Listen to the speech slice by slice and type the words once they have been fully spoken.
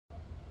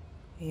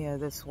Here are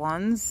the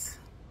swans.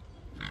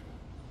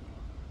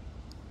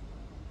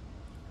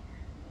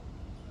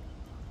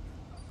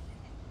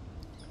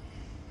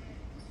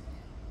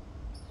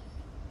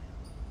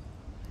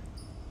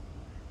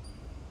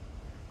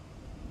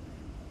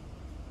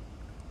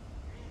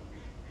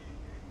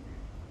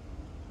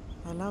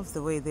 I love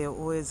the way they're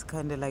always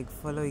kind of like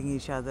following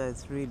each other.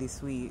 It's really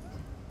sweet.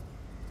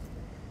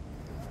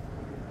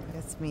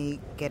 Let me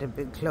get a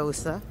bit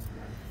closer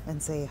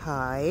and say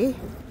hi.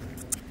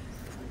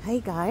 Hi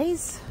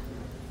guys.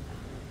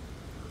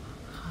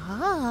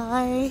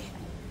 Hi.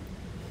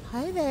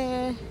 Hi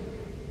there.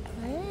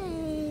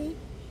 Hey.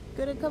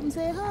 Gonna come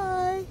say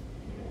hi.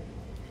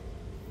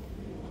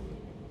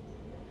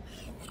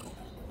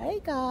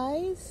 Hey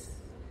guys.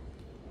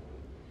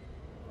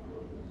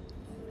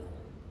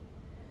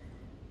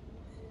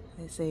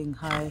 They're saying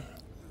hi.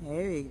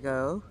 There we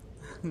go.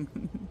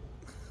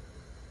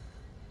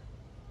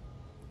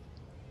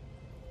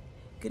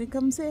 Gonna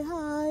come say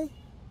hi.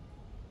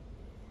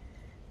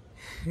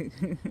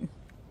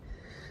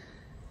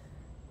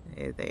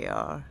 There they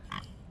are.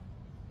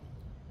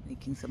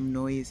 Making some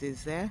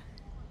noises there.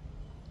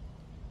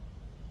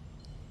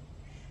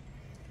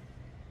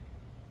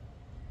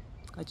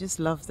 I just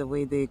love the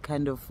way they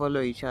kind of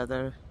follow each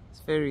other. It's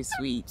very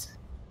sweet.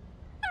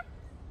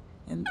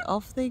 And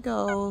off they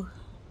go.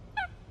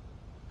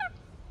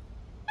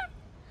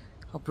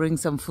 I'll bring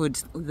some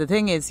food. The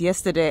thing is,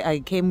 yesterday I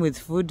came with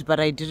food, but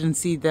I didn't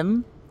see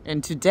them.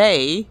 And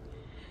today,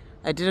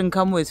 I didn't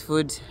come with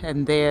food,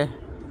 and they're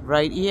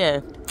right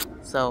here.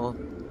 So,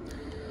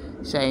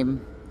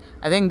 shame.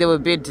 I think they were a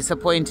bit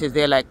disappointed.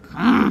 They're like,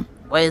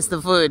 where's the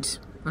food?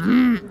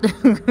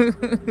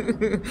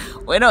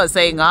 We're not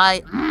saying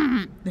hi.